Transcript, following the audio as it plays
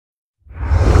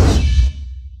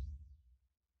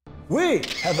We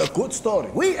have a good story.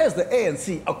 We as the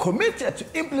ANC are committed to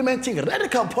implementing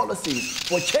radical policies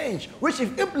for change, which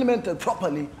if implemented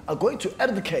properly are going to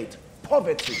eradicate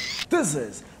poverty,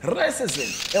 disease,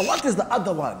 racism, and what is the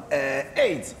other one?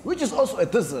 AIDS, which is also a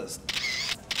disease.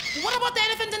 What about the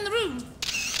elephant in the room?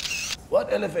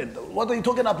 What elephant? What are you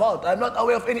talking about? I'm not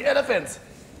aware of any elephants.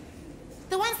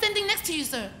 The one standing next to you,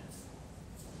 sir.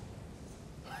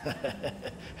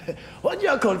 What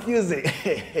you're confusing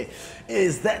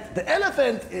is that the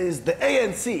elephant is the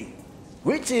ANC,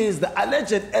 which is the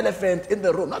alleged elephant in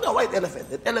the room. Not a white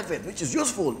elephant, an elephant which is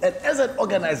useful. And as an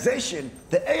organization,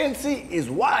 the ANC is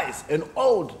wise and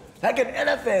old. Like an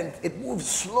elephant, it moves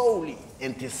slowly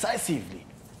and decisively,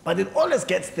 but it always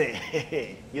gets there,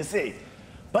 you see.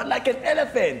 But like an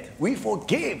elephant, we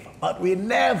forgive, but we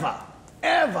never,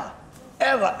 ever,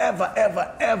 ever, ever,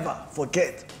 ever, ever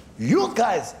forget. You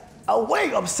guys are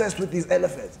way obsessed with these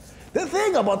elephants. The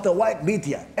thing about the white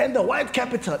media and the white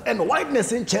capital and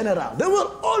whiteness in general, they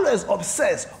will always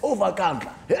obsess over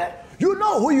Kandla. Yeah? You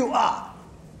know who you are.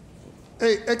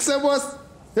 Hey, except was,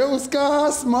 it was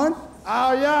Gas, man.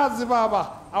 Oh, yeah,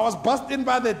 Zibaba. I was busted in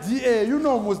by the DA. You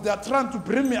know, Mus, they're trying to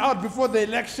bring me out before the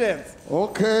elections.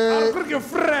 Okay. I'm pretty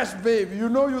fresh, baby. You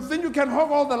know, you think you can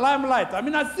hog all the limelight. I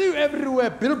mean, I see you everywhere,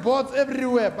 billboards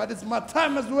everywhere, but it's my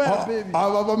time as well, baby.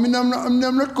 Baba, I'm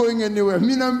not going anywhere.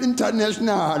 I'm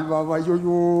international, Baba.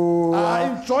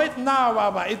 I enjoy it now,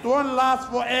 Baba. It won't last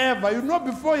forever. You know,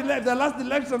 before the last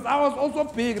elections, I was also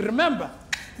big, remember?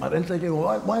 But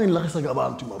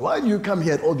why do you come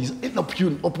here at all these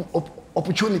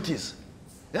opportunities?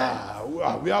 Yeah,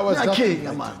 we always just king,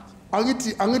 man.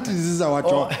 This is our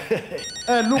job.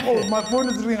 Hey, look, oh, my phone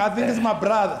is ringing. I think it's my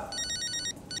brother.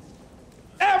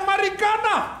 Hey,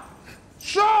 Marikana!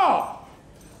 Sure!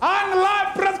 I'm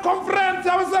live press conference.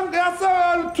 I was in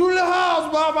the house,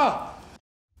 Baba.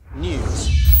 News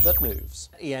that moves.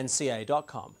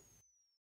 ENCA.com.